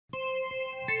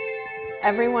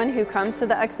Everyone who comes to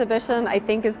the exhibition, I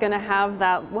think, is going to have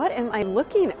that "what am I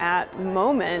looking at"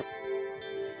 moment.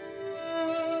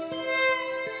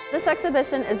 This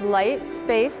exhibition is Light,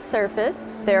 Space,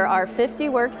 Surface. There are 50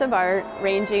 works of art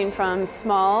ranging from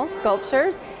small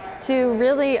sculptures to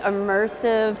really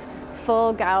immersive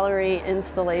full gallery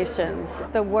installations.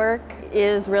 The work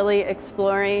is really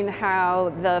exploring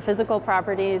how the physical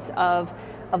properties of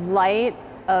light,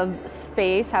 of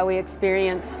space, how we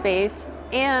experience space,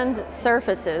 and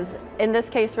surfaces, in this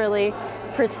case really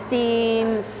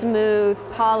pristine, smooth,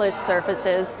 polished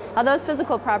surfaces, how those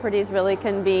physical properties really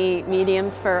can be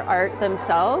mediums for art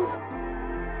themselves.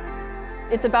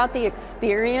 It's about the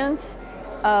experience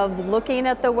of looking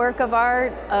at the work of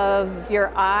art, of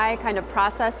your eye kind of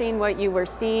processing what you were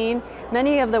seeing.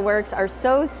 Many of the works are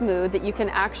so smooth that you can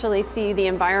actually see the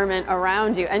environment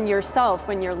around you and yourself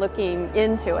when you're looking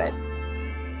into it.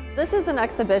 This is an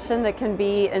exhibition that can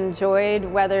be enjoyed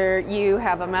whether you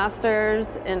have a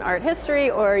master's in art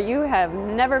history or you have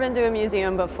never been to a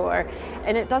museum before.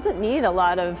 And it doesn't need a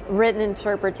lot of written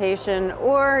interpretation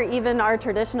or even our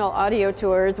traditional audio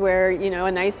tours where,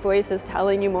 a nice voice is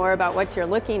telling you more about what you're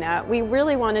looking at. We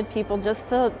really wanted people just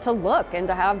to look and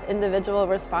to have individual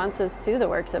responses to the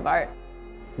works of art.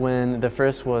 When the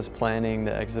Frist was planning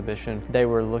the exhibition, they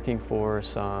were looking for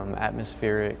some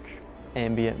atmospheric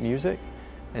ambient music.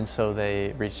 And so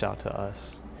they reached out to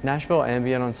us. Nashville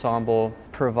Ambient Ensemble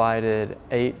provided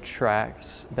 8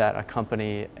 tracks that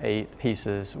accompany 8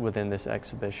 pieces within this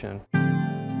exhibition.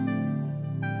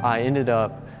 I ended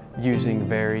up using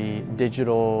very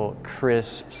digital,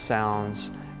 crisp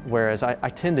sounds, whereas I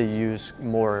tend to use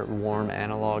more warm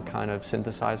analog kind of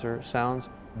synthesizer sounds.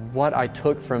 What I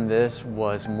took from this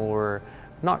was more,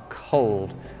 not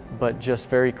cold, but just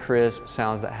very crisp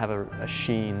sounds that have a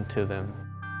sheen to them.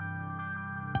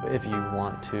 If you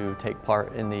want to take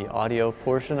part in the audio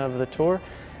portion of the tour,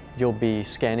 you'll be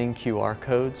scanning QR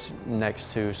codes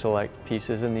next to select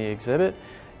pieces in the exhibit,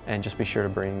 and just be sure to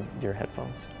bring your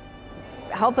headphones.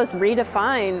 Help us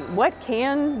redefine what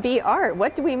can be art.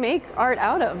 What do we make art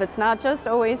out of? It's not just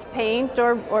always paint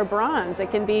or bronze.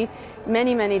 It can be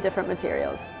many, many different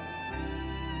materials.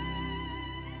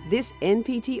 This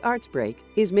NPT Arts Break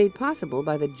is made possible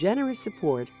by the generous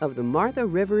support of the Martha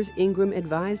Rivers Ingram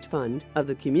Advised Fund of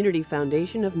the Community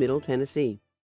Foundation of Middle Tennessee.